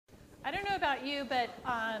about you, but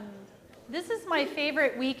this is my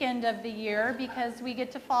favorite weekend of the year because we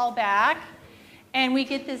get to fall back and we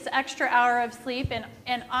get this extra hour of sleep.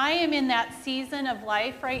 And I am in that season of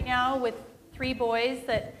life right now with 3 boys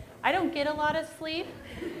that I don't get a lot of sleep.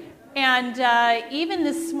 And even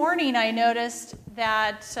this morning I noticed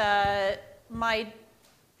that my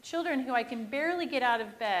children, who I can barely get out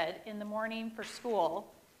of bed in the morning for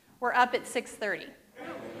school, were up at 6:30.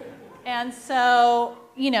 And so,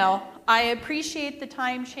 I appreciate the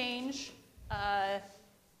time change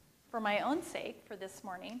for my own sake for this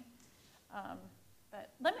morning. But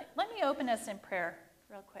let me open us in prayer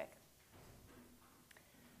real quick.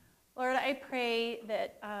 Lord, I pray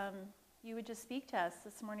that you would just speak to us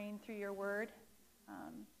this morning through your word.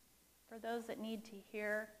 For those that need to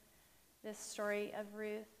hear this story of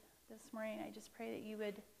Ruth this morning, I just pray that you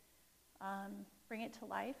would bring it to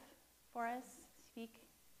life for us, speak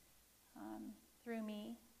through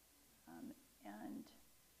me, and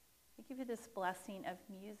I give you this blessing of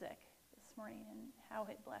music this morning and how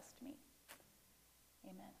it blessed me.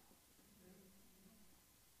 Amen.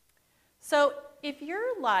 So, if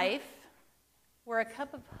your life were a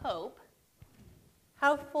cup of hope,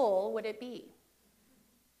 how full would it be?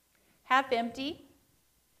 Half empty,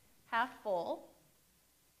 half full,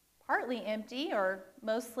 partly empty, or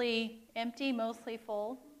mostly empty, mostly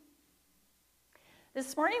full?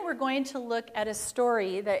 This morning we're going to look at a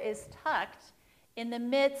story that is tucked in the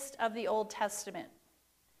midst of the Old Testament,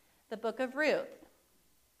 the book of Ruth.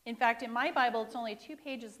 In fact, in my Bible, it's only 2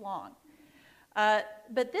 pages long.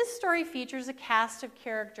 But this story features a cast of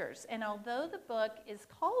characters, and although the book is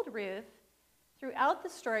called Ruth, throughout the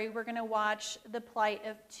story we're going to watch the plight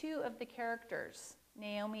of 2 of the characters,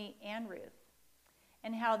 Naomi and Ruth,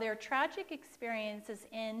 and how their tragic experiences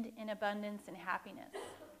end in abundance and happiness.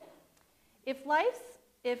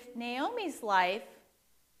 If Naomi's life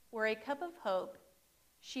were a cup of hope,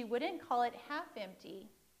 she wouldn't call it half empty.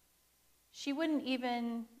 She wouldn't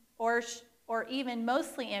even, or even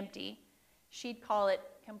mostly empty, she'd call it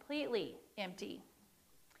completely empty.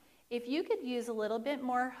 If you could use a little bit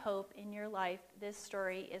more hope in your life, this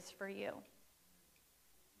story is for you.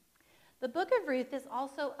 The book of Ruth is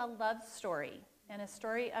also a love story and a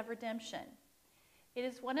story of redemption. It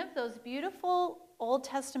is one of those beautiful Old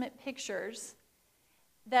Testament pictures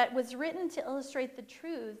that was written to illustrate the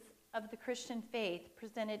truths of the Christian faith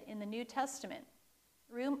presented in the New Testament.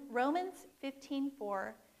 Romans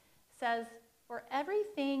 15:4 says, "For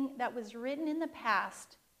everything that was written in the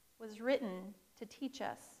past was written to teach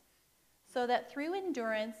us, so that through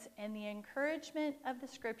endurance and the encouragement of the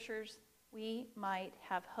Scriptures we might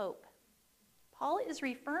have hope." Paul is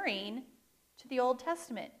referring to the Old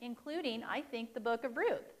Testament, including, I think, the book of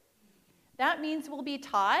Ruth. That means we'll be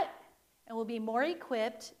taught and we'll be more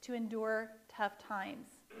equipped to endure tough times,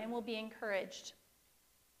 and we'll be encouraged.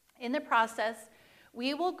 In the process,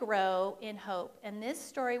 we will grow in hope, and this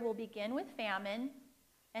story will begin with famine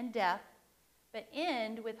and death, but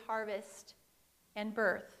end with harvest and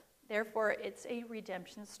birth. Therefore, it's a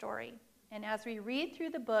redemption story. And as we read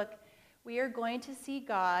through the book, we are going to see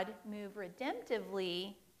God move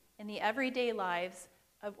redemptively in the everyday lives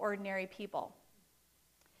of ordinary people.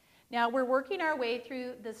 Now, we're working our way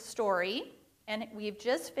through the story, and we've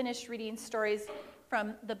just finished reading stories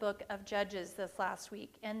from the book of Judges this last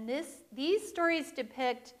week. And these stories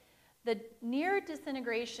depict the near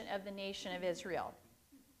disintegration of the nation of Israel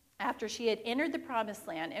after she had entered the promised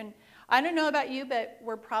land. And I don't know about you, but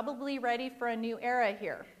we're probably ready for a new era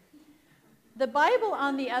here. The Bible,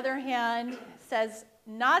 on the other hand, says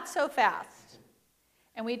not so fast.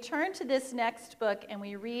 And we turn to this next book and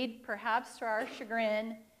we read, perhaps to our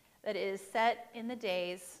chagrin, that it is set in the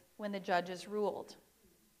days when the judges ruled.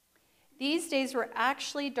 These days were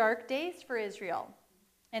actually dark days for Israel.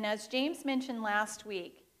 And as James mentioned last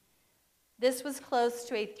week, this was close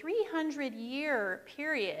to a 300-year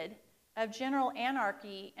period of general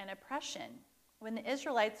anarchy and oppression when the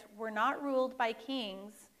Israelites were not ruled by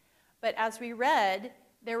kings, but as we read,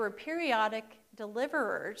 there were periodic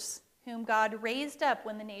deliverers whom God raised up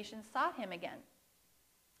when the nation sought him again.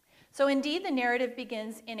 So indeed, the narrative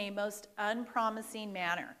begins in a most unpromising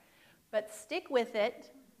manner, but stick with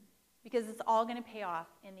it because it's all going to pay off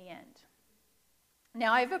in the end.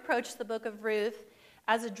 Now, I've approached the book of Ruth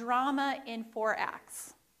as a drama in 4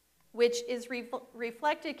 acts, which is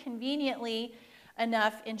reflected conveniently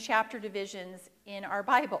enough in chapter divisions in our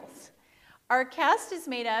Bibles. Our cast is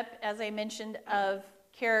made up, as I mentioned, of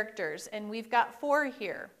characters, and we've got 4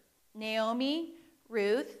 here: Naomi,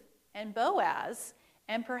 Ruth, and Boaz,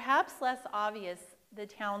 and perhaps less obvious, the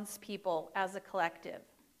townspeople as a collective.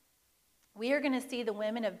 We are going to see the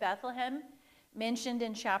women of Bethlehem mentioned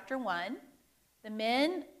in chapter 1, The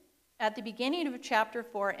men at the beginning of chapter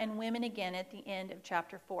 4 and women again at the end of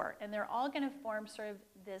chapter 4. And they're all going to form sort of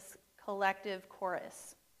this collective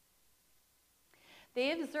chorus.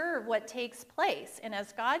 They observe what takes place. And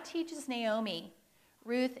as God teaches Naomi,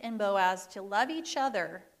 Ruth, and Boaz to love each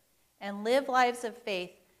other and live lives of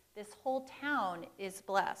faith, this whole town is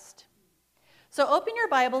blessed. So open your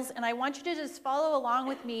Bibles, and I want you to just follow along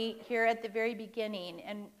with me here at the very beginning.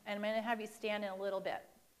 And I'm going to have you stand in a little bit.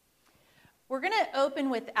 We're going to open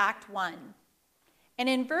with Act 1. And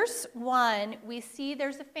in verse 1, we see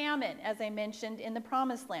there's a famine, as I mentioned, in the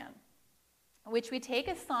Promised Land, which we take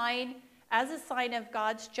as a sign of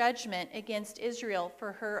God's judgment against Israel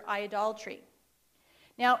for her idolatry.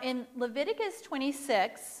 Now, in Leviticus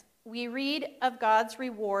 26, we read of God's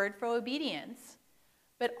reward for obedience,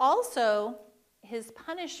 but also his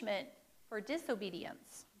punishment for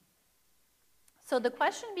disobedience. So the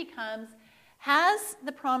question becomes, has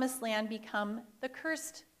the Promised Land become the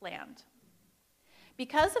cursed land?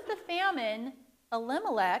 Because of the famine,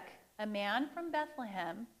 Elimelech, a man from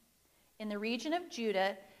Bethlehem in the region of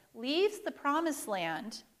Judah, leaves the Promised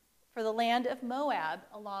Land for the land of Moab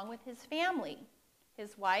along with his family,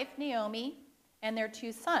 his wife Naomi, and their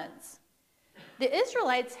 2 sons. The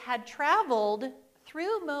Israelites had traveled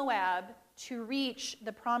through Moab to reach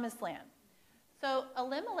the Promised Land. So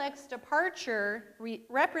Elimelech's departure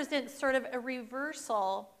represents sort of a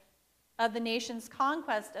reversal of the nation's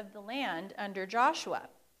conquest of the land under Joshua.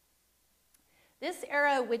 This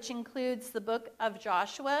era, which includes the book of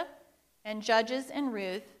Joshua and Judges and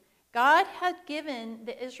Ruth, God had given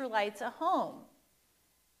the Israelites a home,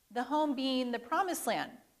 the home being the Promised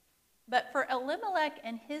Land. But for Elimelech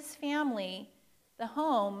and his family, the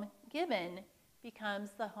home given becomes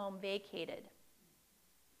the home vacated.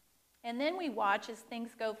 And then we watch as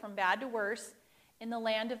things go from bad to worse in the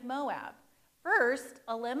land of Moab. First,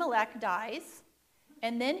 Elimelech dies,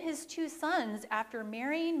 and then his 2 sons, after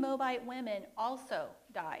marrying Moabite women, also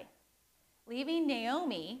die, leaving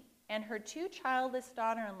Naomi and her 2 childless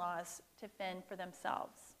daughter-in-laws to fend for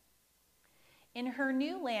themselves. In her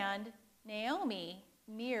new land, Naomi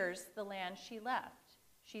mirrors the land she left.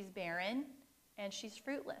 She's barren and she's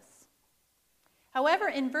fruitless. However,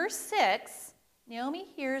 in verse 6, Naomi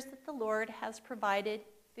hears that the Lord has provided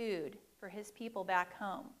food for his people back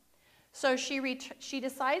home. So she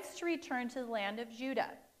decides to return to the land of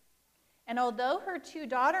Judah. And although her 2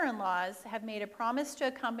 daughter-in-laws have made a promise to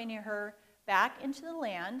accompany her back into the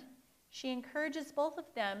land, she encourages both of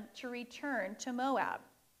them to return to Moab,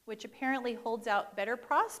 which apparently holds out better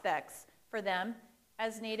prospects for them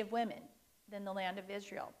as native women than the land of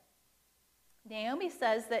Israel. Naomi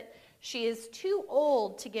says that she is too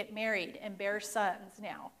old to get married and bear sons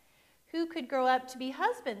now, who could grow up to be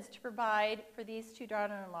husbands to provide for these 2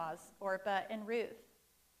 daughter-in-laws, Orpah and Ruth.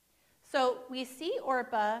 So we see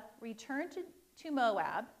Orpah return to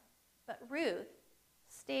Moab, but Ruth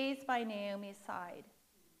stays by Naomi's side.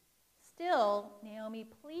 Still, Naomi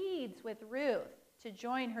pleads with Ruth to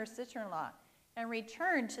join her sister-in-law and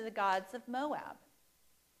return to the gods of Moab.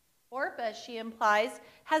 Orpah, she implies,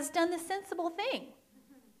 has done the sensible thing.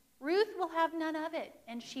 Ruth will have none of it,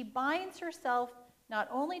 and she binds herself not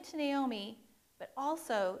only to Naomi, but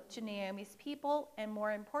also to Naomi's people, and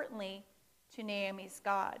more importantly, to Naomi's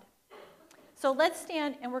God. So let's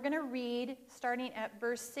stand, and we're going to read, starting at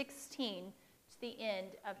verse 16 to the end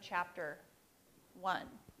of chapter 1.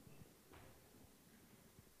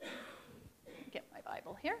 Get my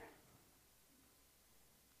Bible here.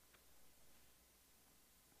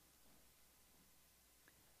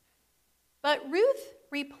 But Ruth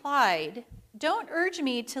replied, "Don't urge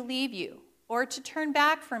me to leave you or to turn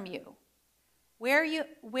back from you. Where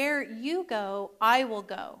you go, I will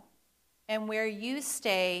go, and where you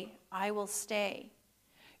stay, I will stay.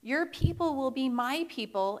 Your people will be my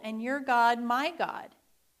people, and your God my God.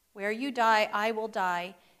 Where you die, I will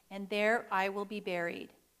die, and there I will be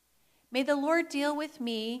buried. May the Lord deal with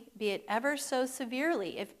me, be it ever so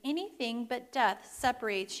severely, if anything but death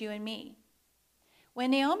separates you and me."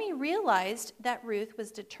 When Naomi realized that Ruth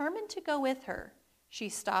was determined to go with her, she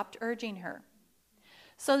stopped urging her.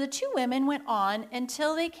 So the 2 women went on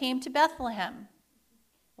until they came to Bethlehem.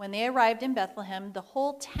 When they arrived in Bethlehem, the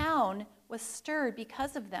whole town was stirred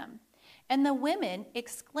because of them, and the women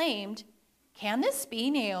exclaimed, "Can this be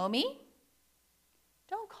Naomi?"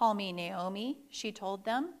 "Don't call me Naomi," she told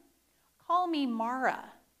them. "Call me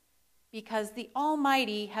Mara, because the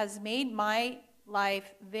Almighty has made my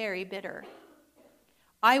life very bitter.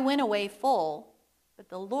 I went away full, but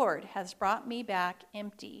the Lord has brought me back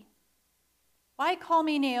empty. Why call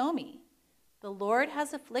me Naomi? The Lord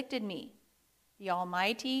has afflicted me. The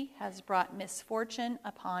Almighty has brought misfortune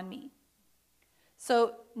upon me."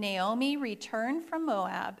 So Naomi returned from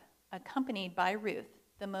Moab, accompanied by Ruth,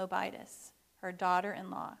 the Moabitess, her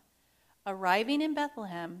daughter-in-law, arriving in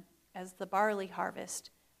Bethlehem as the barley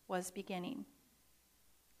harvest was beginning.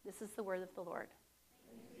 This is the word of the Lord.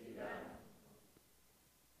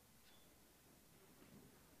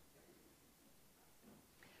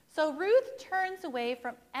 So Ruth turns away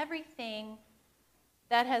from everything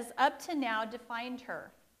that has up to now defined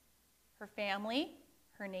her family,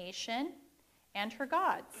 her nation, and her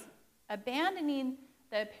gods, abandoning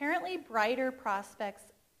the apparently brighter prospects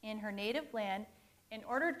in her native land in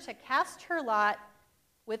order to cast her lot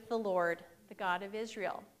with the Lord, the God of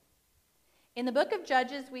Israel. In the book of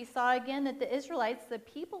Judges, we saw again that the Israelites, the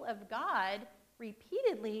people of God,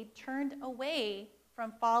 repeatedly turned away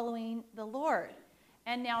from following the Lord.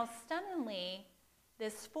 And now, stunningly,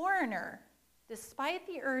 this foreigner, despite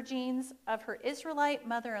the urgings of her Israelite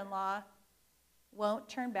mother-in-law, won't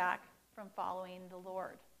turn back from following the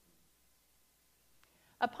Lord.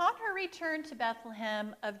 Upon her return to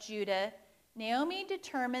Bethlehem of Judah, Naomi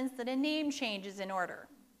determines that a name change is in order.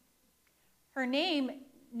 Her name,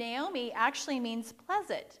 Naomi, actually means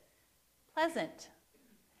pleasant.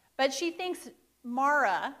 But she thinks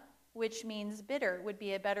Mara, which means bitter, would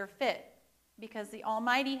be a better fit because the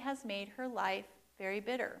Almighty has made her life very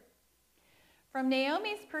bitter. From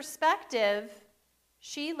Naomi's perspective,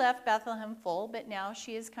 she left Bethlehem full, but now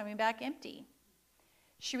she is coming back empty.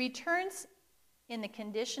 She returns in the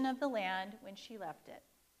condition of the land when she left it.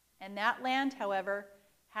 And that land, however,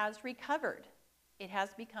 has recovered. It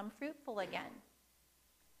has become fruitful again.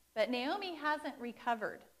 But Naomi hasn't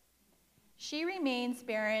recovered. She remains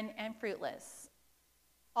barren and fruitless.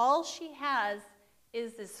 All she has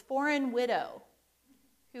is this foreign widow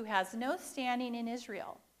who has no standing in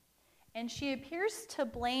Israel. And she appears to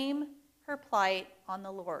blame her plight on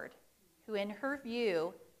the Lord, who in her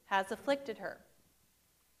view has afflicted her.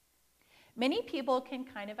 Many people can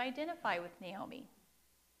kind of identify with Naomi.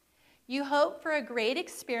 You hope for a great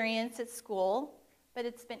experience at school, but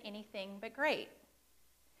it's been anything but great.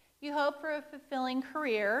 You hope for a fulfilling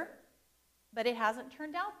career, but it hasn't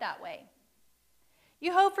turned out that way.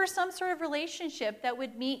 You hope for some sort of relationship that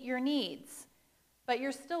would meet your needs, but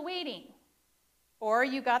you're still waiting. Or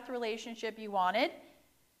you got the relationship you wanted,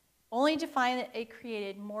 only to find that it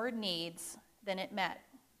created more needs than it met.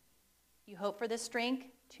 You hope for the strength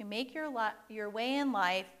to make your way in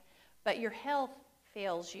life, but your health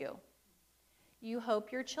fails you. You hope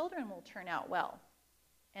your children will turn out well,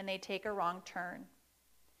 and they take a wrong turn.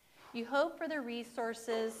 You hope for the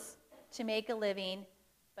resources to make a living,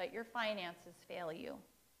 but your finances fail you.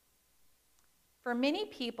 For many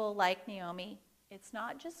people like Naomi, it's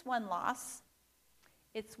not just one loss.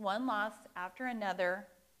 It's one loss after another,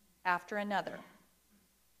 after another.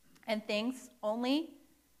 And things only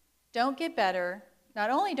don't get better. Not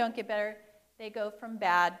only don't get better, they go from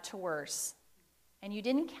bad to worse. And you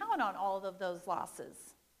didn't count on all of those losses.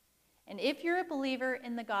 And if you're a believer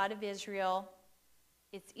in the God of Israel,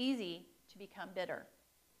 it's easy to become bitter.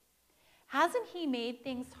 Hasn't he made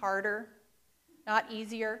things harder, not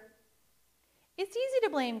easier? It's easy to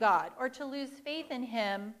blame God or to lose faith in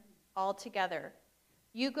him altogether.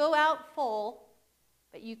 You go out full,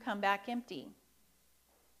 but you come back empty.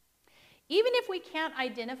 Even if we can't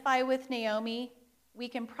identify with Naomi, we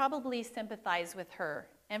can probably sympathize with her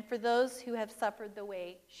and for those who have suffered the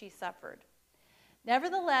way she suffered.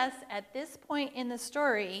 Nevertheless, at this point in the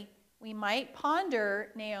story, we might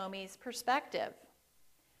ponder Naomi's perspective.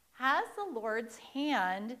 Has the Lord's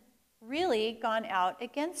hand really gone out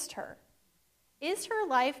against her? Is her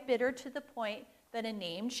life bitter to the point that a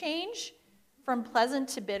name change from pleasant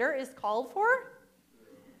to bitter is called for?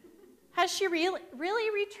 Has she really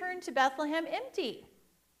returned to Bethlehem empty?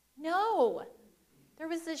 No. There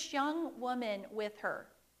was this young woman with her.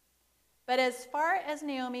 But as far as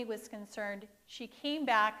Naomi was concerned, she came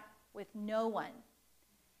back with no one.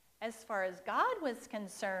 As far as God was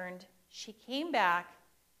concerned, she came back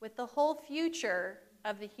with the whole future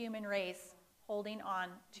of the human race holding on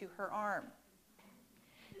to her arm.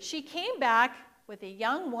 She came back with a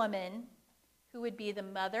young woman who would be the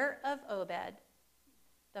mother of Obed,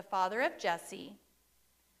 the father of Jesse,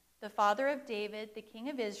 the father of David, the king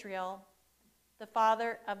of Israel, the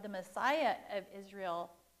father of the Messiah of Israel,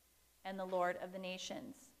 and the Lord of the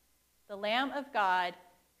nations, the Lamb of God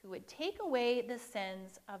who would take away the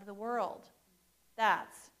sins of the world.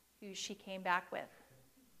 That's who she came back with.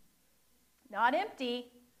 Not empty,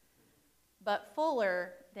 but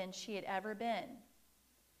fuller than she had ever been.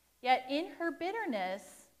 Yet in her bitterness,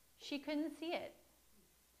 she couldn't see it.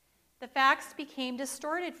 The facts became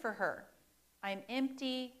distorted for her. I'm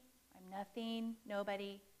empty, I'm nothing,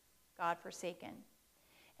 nobody, God-forsaken.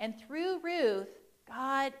 And through Ruth,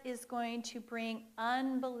 God is going to bring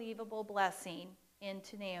unbelievable blessing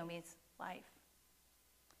into Naomi's life.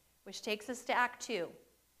 Which takes us to Act 2.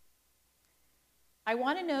 I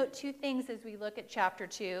want to note two things as we look at chapter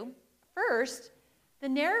 2. First, the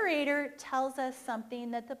narrator tells us something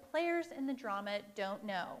that the players in the drama don't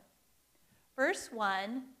know. Verse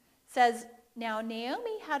 1 says, "Now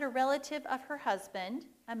Naomi had a relative of her husband,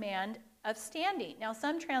 a man of standing." Now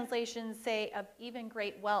some translations say of even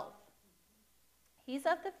great wealth. He's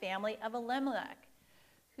of the family of Elimelech,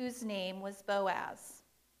 whose name was Boaz.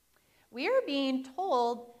 We are being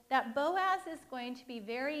told that Boaz is going to be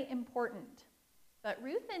very important. But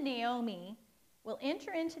Ruth and Naomi will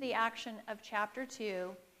enter into the action of chapter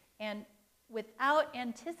 2 and without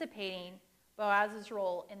anticipating Boaz's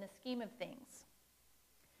role in the scheme of things.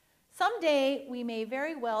 Someday we may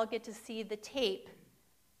very well get to see the tape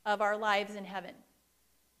of our lives in heaven.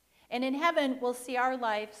 And in heaven we'll see our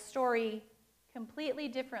life story completely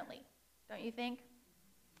differently, don't you think?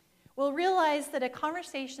 We'll realize that a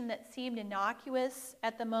conversation that seemed innocuous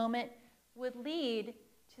at the moment would lead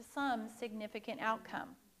to some significant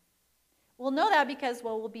outcome. We'll know that because,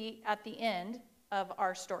 well, we'll be at the end of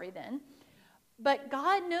our story then. But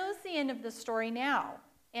God knows the end of the story now,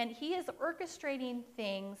 and he is orchestrating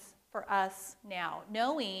things for us now,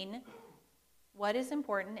 knowing what is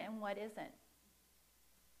important and what isn't.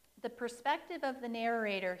 The perspective of the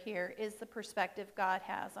narrator here is the perspective God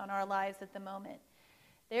has on our lives at the moment.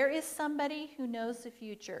 There is somebody who knows the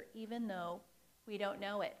future, even though we don't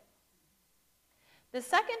know it. The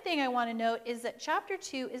second thing I want to note is that chapter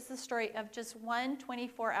 2 is the story of just one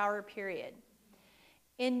 24-hour period.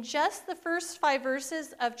 In just the first 5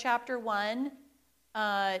 verses of chapter 1,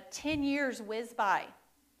 10 years whizzed by.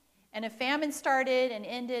 And a famine started and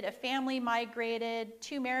ended, a family migrated,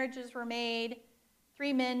 2 marriages were made,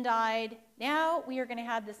 3 men died. Now we are going to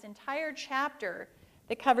have this entire chapter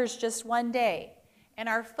that covers just one day. And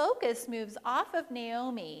our focus moves off of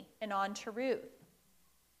Naomi and on to Ruth.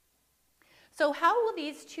 So how will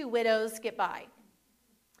these 2 widows get by?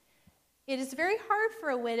 It is very hard for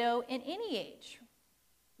a widow in any age,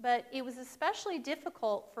 but it was especially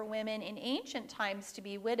difficult for women in ancient times to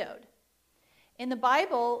be widowed. In the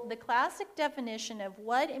Bible, the classic definition of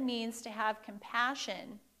what it means to have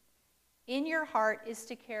compassion in your heart is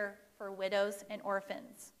to care for widows and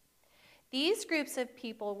orphans. These groups of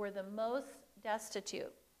people were the most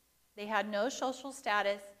destitute. They had no social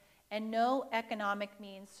status and no economic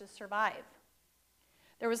means to survive.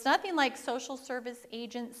 There was nothing like social service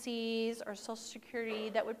agencies or Social Security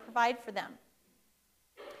that would provide for them.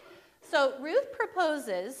 So Ruth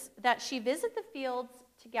proposes that she visit the fields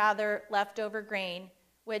to gather leftover grain,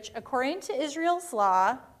 which, according to Israel's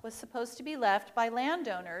law, was supposed to be left by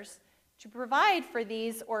landowners to provide for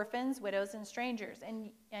these orphans, widows, and strangers.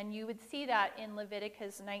 And you would see that in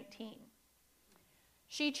Leviticus 19.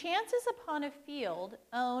 She chances upon a field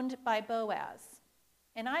owned by Boaz.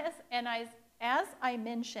 As I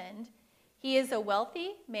mentioned, he is a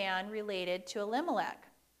wealthy man related to Elimelech,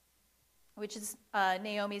 which is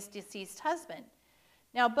Naomi's deceased husband.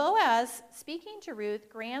 Now Boaz, speaking to Ruth,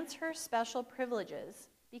 grants her special privileges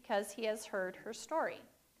because he has heard her story.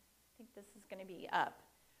 I think this is going to be up.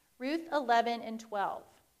 Ruth 11 and 12.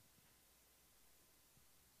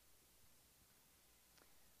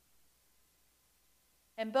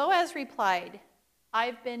 And Boaz replied,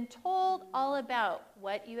 "I've been told all about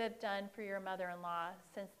what you have done for your mother-in-law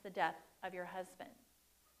since the death of your husband.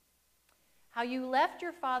 How you left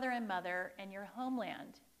your father and mother and your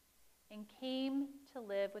homeland and came to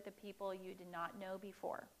live with a people you did not know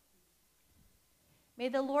before. May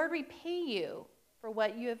the Lord repay you for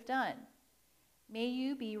what you have done. May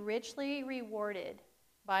you be richly rewarded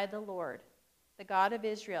by the Lord, the God of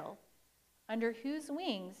Israel, under whose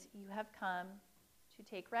wings you have come to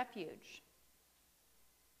take refuge."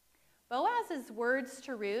 Boaz's words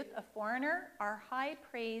to Ruth, a foreigner, are high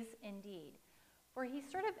praise indeed, for he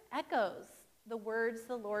sort of echoes the words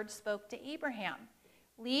the Lord spoke to Abraham.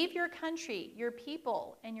 "Leave your country, your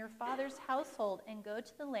people, and your father's household, and go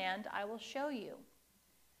to the land I will show you."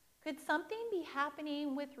 Could something be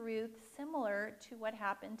happening with Ruth similar to what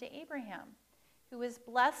happened to Abraham, who was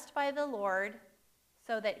blessed by the Lord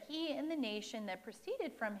so that he and the nation that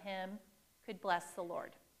proceeded from him could bless the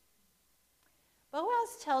Lord?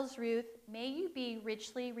 Boaz tells Ruth, "May you be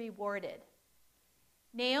richly rewarded."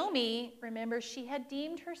 Naomi, remember, she had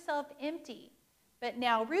deemed herself empty, but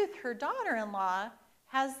now Ruth, her daughter-in-law,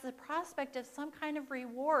 has the prospect of some kind of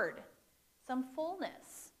reward, some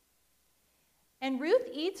fullness. And Ruth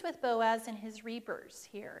eats with Boaz and his reapers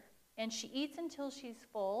here, and she eats until she's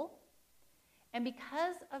full. And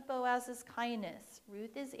because of Boaz's kindness,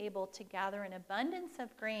 Ruth is able to gather an abundance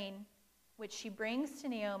of grain, which she brings to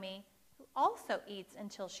Naomi, who also eats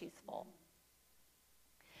until she's full.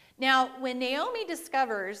 Now, when Naomi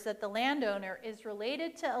discovers that the landowner is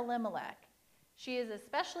related to Elimelech, she is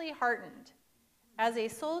especially heartened. As a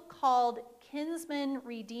so-called kinsman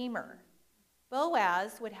redeemer,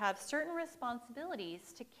 Boaz would have certain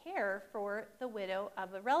responsibilities to care for the widow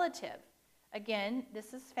of a relative. Again,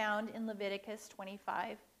 this is found in Leviticus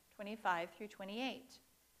 25 through 28.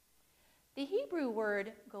 The Hebrew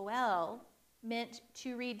word goel meant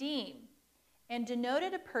to redeem and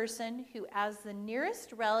denoted a person who, as the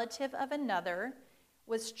nearest relative of another,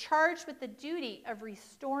 was charged with the duty of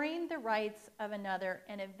restoring the rights of another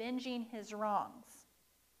and avenging his wrongs.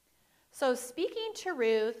 So speaking to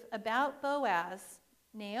Ruth about Boaz,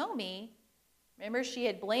 Naomi, remember she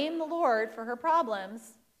had blamed the Lord for her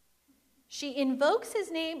problems, she invokes his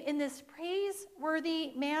name in this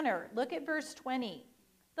praiseworthy manner. Look at verse 20.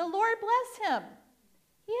 The Lord bless him.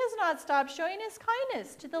 He has not stopped showing his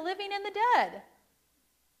kindness to the living and the dead.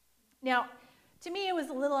 Now, to me, it was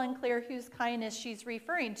a little unclear whose kindness she's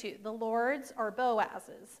referring to, the Lord's or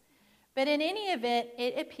Boaz's. But in any event,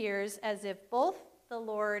 it appears as if both the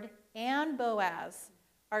Lord and Boaz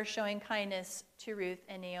are showing kindness to Ruth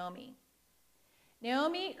and Naomi.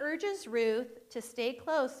 Naomi urges Ruth to stay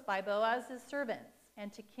close by Boaz's servants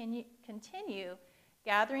and to continue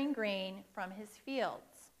gathering grain from his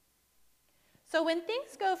fields. So when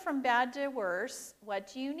things go from bad to worse,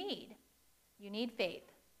 what do you need? You need faith.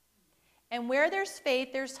 And where there's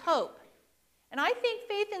faith, there's hope. And I think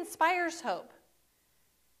faith inspires hope.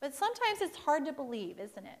 But sometimes it's hard to believe,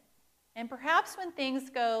 isn't it? And perhaps when things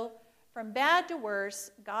go from bad to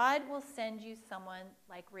worse, God will send you someone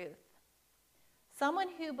like Ruth. Someone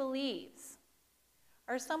who believes.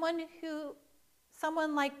 Or someone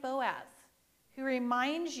like Boaz, who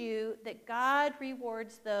reminds you that God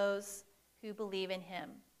rewards those who believe in him.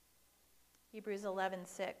 Hebrews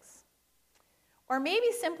 11:6. Or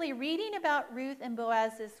maybe simply reading about Ruth and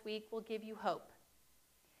Boaz this week will give you hope.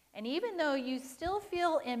 And even though you still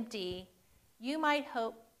feel empty, you might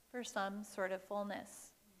hope for some sort of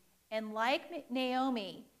fullness. And like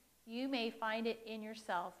Naomi, you may find it in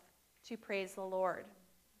yourself to praise the Lord.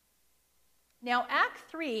 Now, Act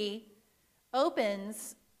 3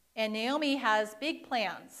 opens, and Naomi has big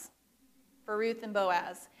plans for Ruth and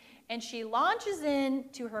Boaz. And she launches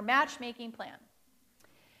into her matchmaking plan.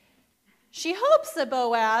 She hopes that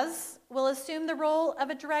Boaz will assume the role of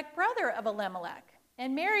a direct brother of Elimelech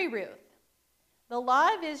and marry Ruth. The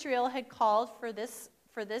law of Israel had called for this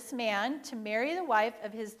man to marry the wife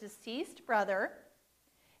of his deceased brother,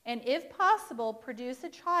 and if possible, produce a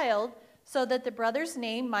child so that the brother's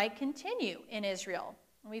name might continue in Israel.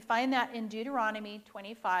 And we find that in Deuteronomy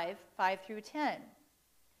 25:5 through 10.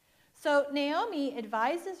 So Naomi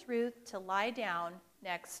advises Ruth to lie down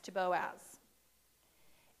next to Boaz.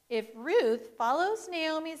 If Ruth follows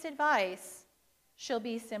Naomi's advice, she'll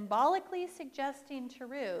be symbolically suggesting to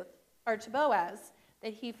Boaz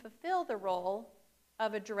that he fulfill the role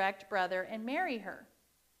of a direct brother and marry her.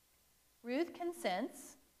 Ruth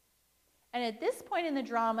consents, and at this point in the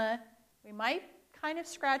drama, we might kind of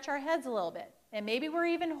scratch our heads a little bit, and maybe we're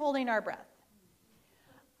even holding our breath.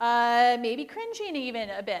 Maybe cringing even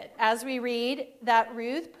a bit as we read that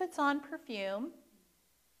Ruth puts on perfume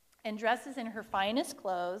and dresses in her finest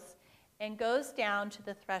clothes and goes down to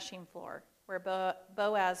the threshing floor where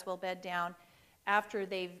Boaz will bed down after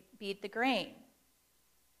they've beat the grain.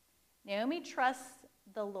 Naomi trusts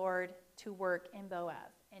the Lord to work in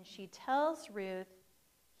Boaz, and she tells Ruth,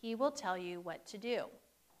 he will tell you what to do.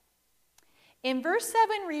 In verse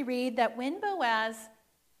 7, we read that when Boaz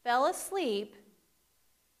fell asleep,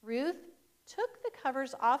 Ruth took the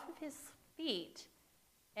covers off of his feet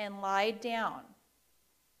and lied down.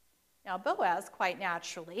 Now, Boaz, quite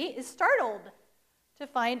naturally, is startled to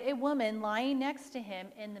find a woman lying next to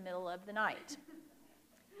him in the middle of the night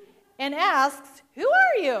and asks, "Who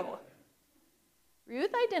are you?"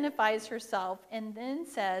 Ruth identifies herself and then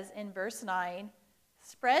says in verse 9,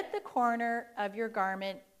 "Spread the corner of your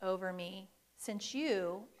garment over me, since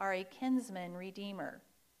you are a kinsman redeemer."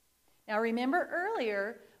 Now, remember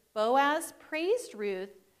earlier, Boaz praised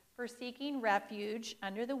Ruth for seeking refuge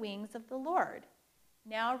under the wings of the Lord.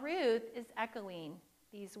 Now Ruth is echoing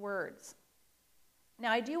these words.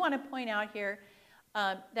 Now I do want to point out here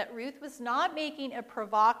that Ruth was not making a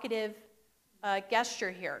provocative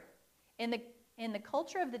gesture here. In the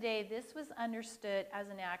culture of the day, this was understood as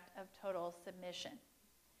an act of total submission.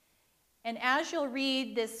 And as you'll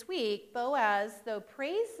read this week, Boaz, though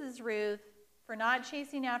praises Ruth for not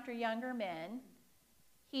chasing after younger men,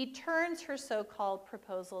 he turns her so-called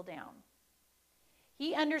proposal down.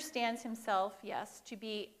 He understands himself, yes, to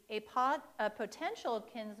be a potential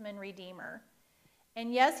kinsman redeemer.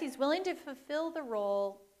 And yes, he's willing to fulfill the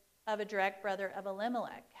role of a direct brother of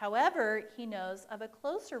Elimelech. However, he knows of a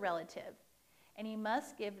closer relative, and he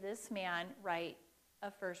must give this man right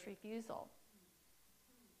of first refusal.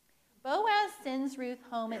 Boaz sends Ruth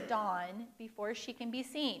home at dawn before she can be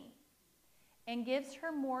seen and gives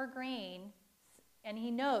her more grain. And he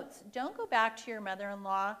notes, don't go back to your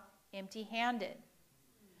mother-in-law empty-handed.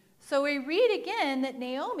 So we read again that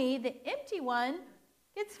Naomi, the empty one,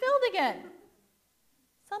 gets filled again.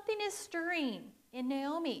 Something is stirring in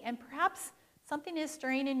Naomi, and perhaps something is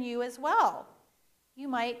stirring in you as well. You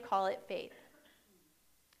might call it faith.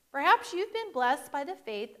 Perhaps you've been blessed by the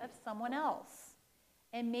faith of someone else,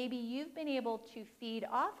 and maybe you've been able to feed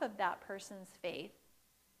off of that person's faith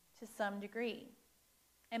to some degree.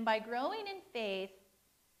 And by growing in faith,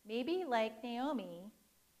 maybe like Naomi,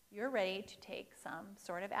 you're ready to take some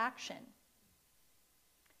sort of action.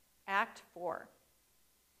 Act 4.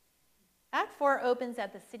 Act 4 opens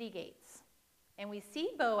at the city gates, and we see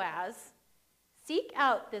Boaz seek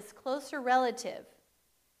out this closer relative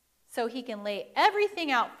so he can lay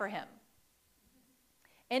everything out for him.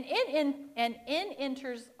 And in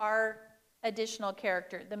enters our additional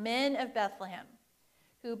character, the men of Bethlehem,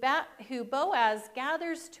 who Boaz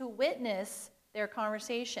gathers to witness their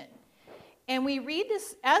conversation. And we read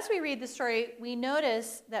this, as we read the story, we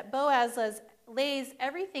notice that Boaz lays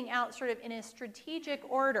everything out sort of in a strategic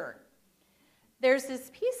order. There's this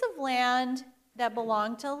piece of land that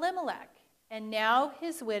belonged to Elimelech, and now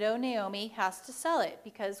his widow Naomi has to sell it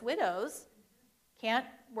because widows can't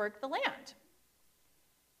work the land.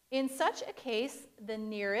 In such a case, the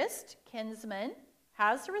nearest kinsman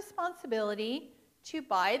has the responsibility to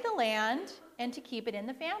buy the land and to keep it in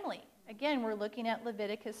the family. Again, we're looking at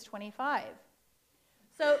Leviticus 25.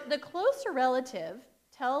 So the closer relative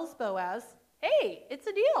tells Boaz, hey, it's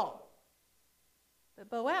a deal. But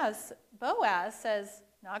Boaz says,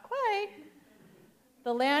 not quite.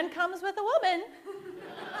 The land comes with a woman,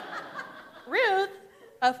 Ruth,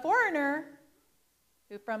 a foreigner,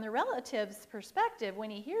 who from the relative's perspective, when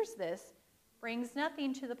he hears this, brings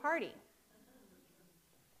nothing to the party.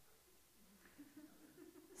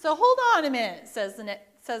 So hold on a minute, says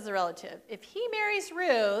the relative. If he marries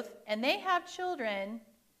Ruth and they have children,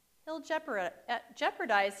 he'll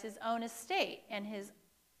jeopardize his own estate and his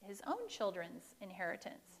own children's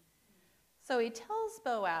inheritance. So he tells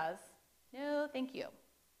Boaz, no, thank you.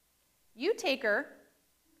 You take her,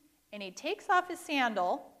 and he takes off his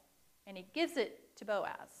sandal, and he gives it to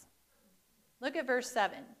Boaz. Look at verse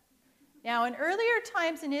 7. Now, in earlier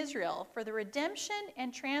times in Israel, for the redemption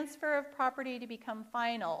and transfer of property to become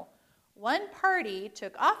final, one party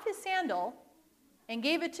took off his sandal and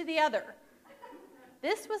gave it to the other.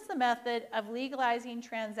 This was the method of legalizing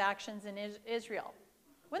transactions in Israel.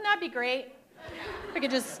 Wouldn't that be great? We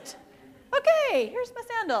could just, okay, here's my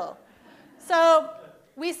sandal. So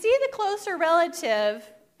we see the closer relative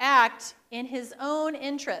act in his own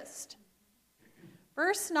interest.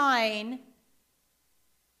 Verse 9,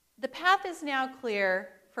 the path is now clear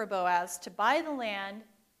for Boaz to buy the land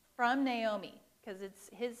from Naomi, because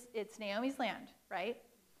it's Naomi's land, right?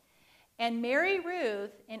 And marry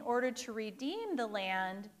Ruth in order to redeem the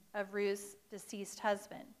land of Ruth's deceased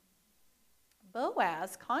husband.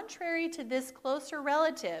 Boaz, contrary to this closer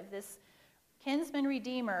relative, this kinsman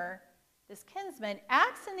redeemer, this kinsman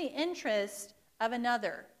acts in the interest of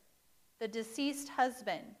another, the deceased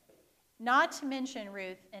husband, not to mention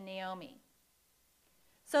Ruth and Naomi.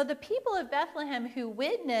 So the people of Bethlehem who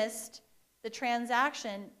witnessed the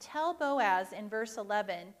transaction tell Boaz in verse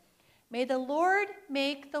 11, may the Lord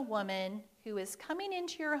make the woman who is coming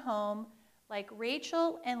into your home like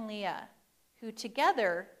Rachel and Leah, who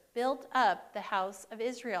together built up the house of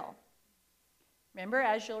Israel. Remember,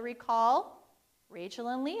 as you'll recall, Rachel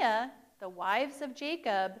and Leah, the wives of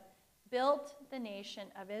Jacob, built the nation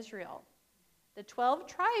of Israel. The 12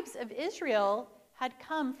 tribes of Israel had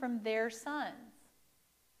come from their sons.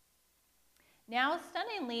 Now,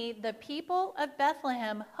 stunningly, the people of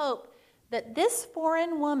Bethlehem hope that this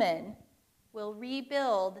foreign woman will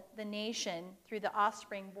rebuild the nation through the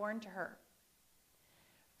offspring born to her.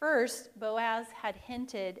 First, Boaz had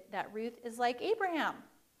hinted that Ruth is like Abraham,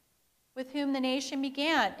 with whom the nation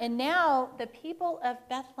began. And now the people of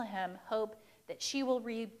Bethlehem hope that she will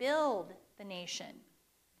rebuild the nation.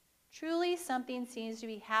 Truly, something seems to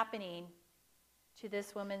be happening to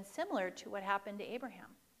this woman similar to what happened to Abraham.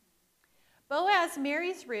 Boaz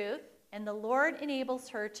marries Ruth, and the Lord enables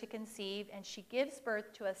her to conceive, and she gives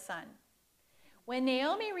birth to a son. When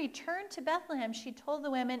Naomi returned to Bethlehem, she told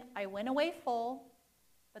the women, I went away full,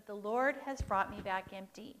 but the Lord has brought me back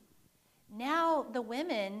empty. Now the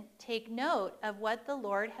women take note of what the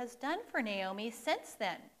Lord has done for Naomi since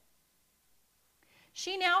then.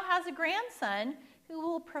 She now has a grandson who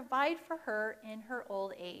will provide for her in her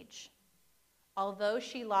old age. Although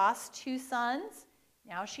she lost 2 sons,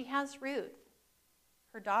 now she has Ruth,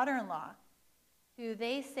 her daughter-in-law, who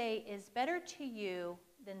they say is better to you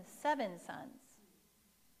than 7 sons.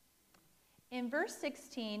 In verse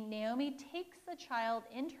 16, Naomi takes the child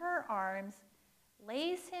into her arms,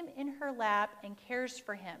 lays him in her lap, and cares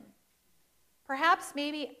for him. Perhaps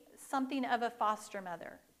maybe something of a foster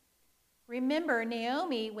mother. Remember,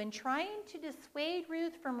 Naomi, when trying to dissuade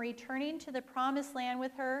Ruth from returning to the promised land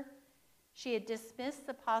with her, she had dismissed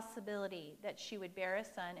the possibility that she would bear a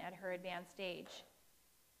son at her advanced age.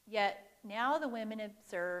 Yet now the women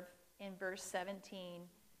observe in verse 17,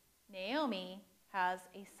 Naomi has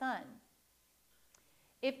a son.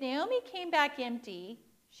 If Naomi came back empty,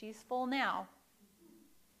 she's full now,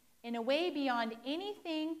 in a way beyond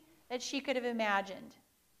anything that she could have imagined.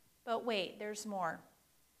 But wait, there's more.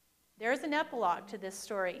 There's an epilogue to this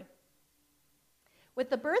story. With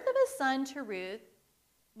the birth of a son to Ruth,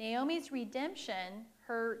 Naomi's redemption,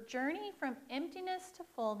 her journey from emptiness to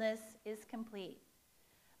fullness, is complete.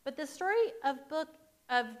 But the story of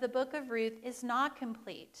the book of Ruth is not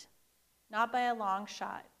complete, not by a long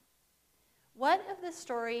shot. What of the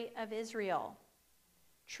story of Israel?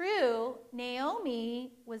 True,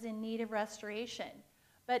 Naomi was in need of restoration,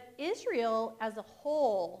 but Israel as a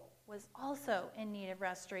whole was also in need of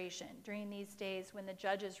restoration during these days when the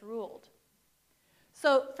judges ruled.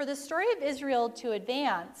 So for the story of Israel to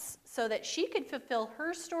advance so that she could fulfill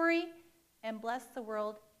her story and bless the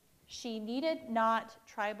world, she needed not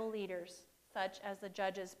tribal leaders such as the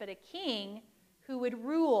judges, but a king who would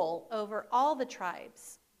rule over all the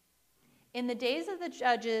tribes. In the days of the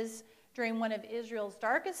judges, during one of Israel's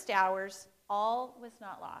darkest hours, all was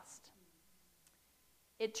not lost.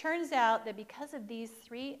 It turns out that because of these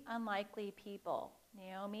 3 unlikely people,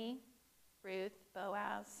 Naomi, Ruth,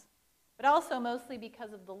 Boaz, but also mostly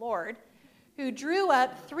because of the Lord, who drew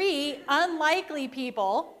up 3 unlikely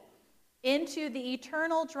people into the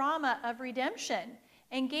eternal drama of redemption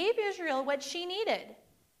and gave Israel what she needed,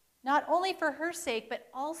 not only for her sake, but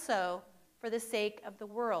also for the sake of the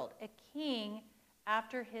world, a king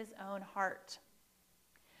after his own heart.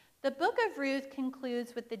 The book of Ruth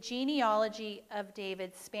concludes with the genealogy of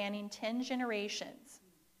David spanning 10 generations.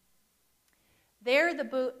 There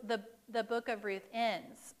the book of Ruth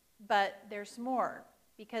ends, but there's more,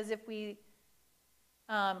 because if we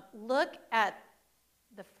look at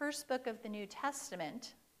the first book of the New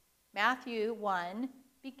Testament, Matthew 1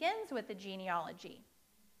 begins with the genealogy.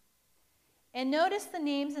 And notice the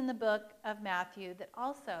names in the book of Matthew that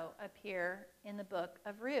also appear in the book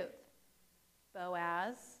of Ruth.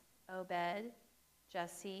 Boaz, Obed,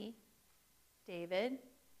 Jesse, David,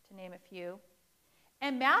 to name a few.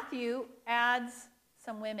 And Matthew adds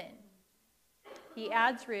some women. He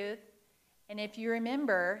adds Ruth, and if you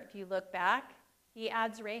remember, if you look back, he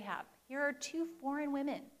adds Rahab. Here are 2 foreign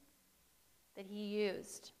women that he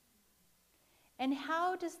used. And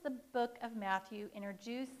how does the book of Matthew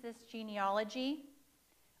introduce this genealogy?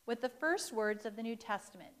 With the first words of the New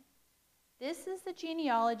Testament. This is the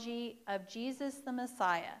genealogy of Jesus the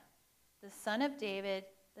Messiah, the son of David,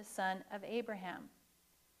 the son of Abraham.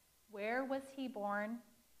 Where was he born?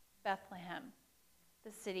 Bethlehem,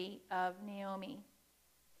 the city of Naomi.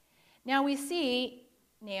 Now we see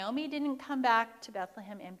Naomi didn't come back to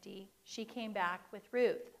Bethlehem empty. She came back with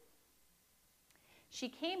Ruth. She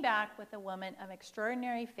came back with a woman of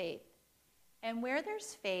extraordinary faith. And where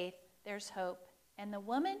there's faith, there's hope. And the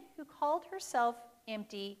woman who called herself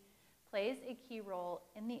empty plays a key role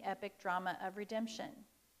in the epic drama of redemption.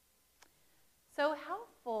 So how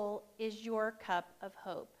full is your cup of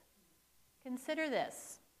hope? Consider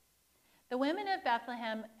this. The women of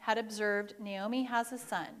Bethlehem had observed Naomi has a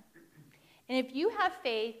son. And if you have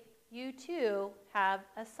faith, you too have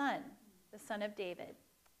a son, the son of David.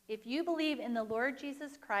 If you believe in the Lord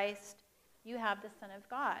Jesus Christ, you have the Son of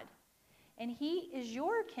God. And he is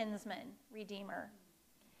your kinsman, redeemer.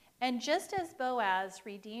 And just as Boaz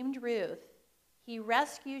redeemed Ruth, he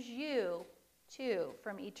rescues you too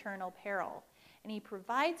from eternal peril. And he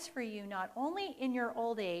provides for you not only in your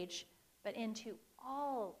old age, but into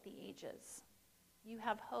all the ages. You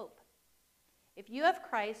have hope. If you have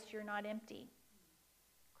Christ, you're not empty.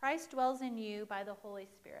 Christ dwells in you by the Holy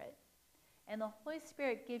Spirit. And the Holy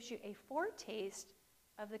Spirit gives you a foretaste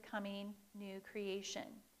of the coming new creation.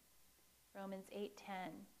 Romans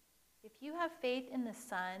 8:10. If you have faith in the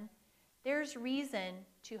Son, There's reason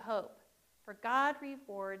to hope, for God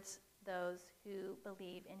rewards those who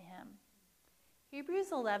believe in him.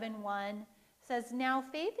 Hebrews 11:1 says, "Now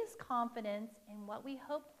faith is confidence in what we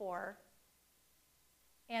hope for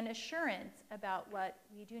and assurance about what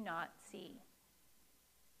we do not see."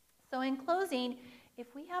 So in closing,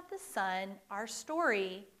 if we have the Son, our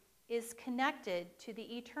story is connected to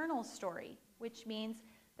the eternal story, which means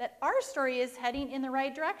that our story is heading in the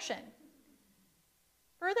right direction.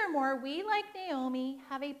 Furthermore, we, like Naomi,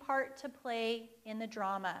 have a part to play in the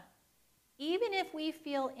drama, even if we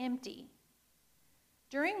feel empty.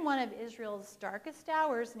 During one of Israel's darkest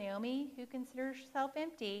hours, Naomi, who considers herself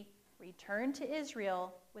empty, returned to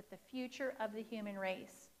Israel with the future of the human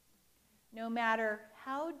race. No matter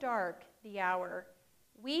how dark the hour,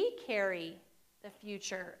 we carry the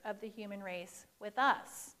future of the human race with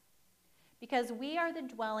us, because we are the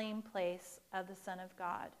dwelling place of the Son of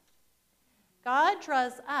God. God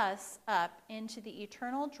draws us up into the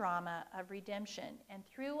eternal drama of redemption, and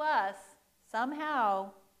through us,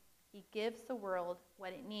 somehow, he gives the world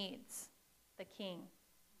what it needs, the King.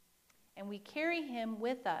 And we carry him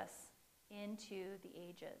with us into the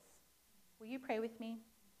ages. Will you pray with me?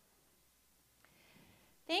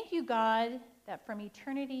 Thank you, God, that from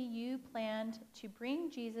eternity you planned to bring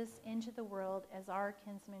Jesus into the world as our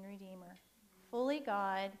kinsman redeemer, fully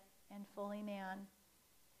God and fully man.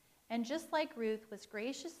 And just like Ruth was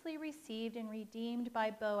graciously received and redeemed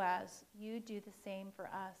by Boaz, you do the same for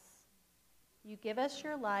us. You give us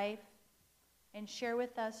your life and share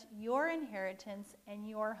with us your inheritance and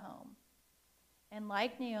your home. And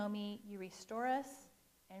like Naomi, you restore us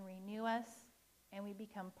and renew us, and we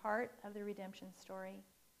become part of the redemption story.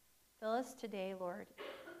 Fill us today, Lord,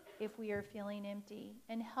 if we are feeling empty,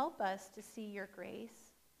 and help us to see your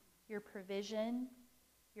grace, your provision,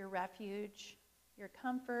 your refuge, your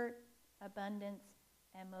comfort, abundance,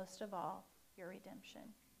 and most of all, your redemption.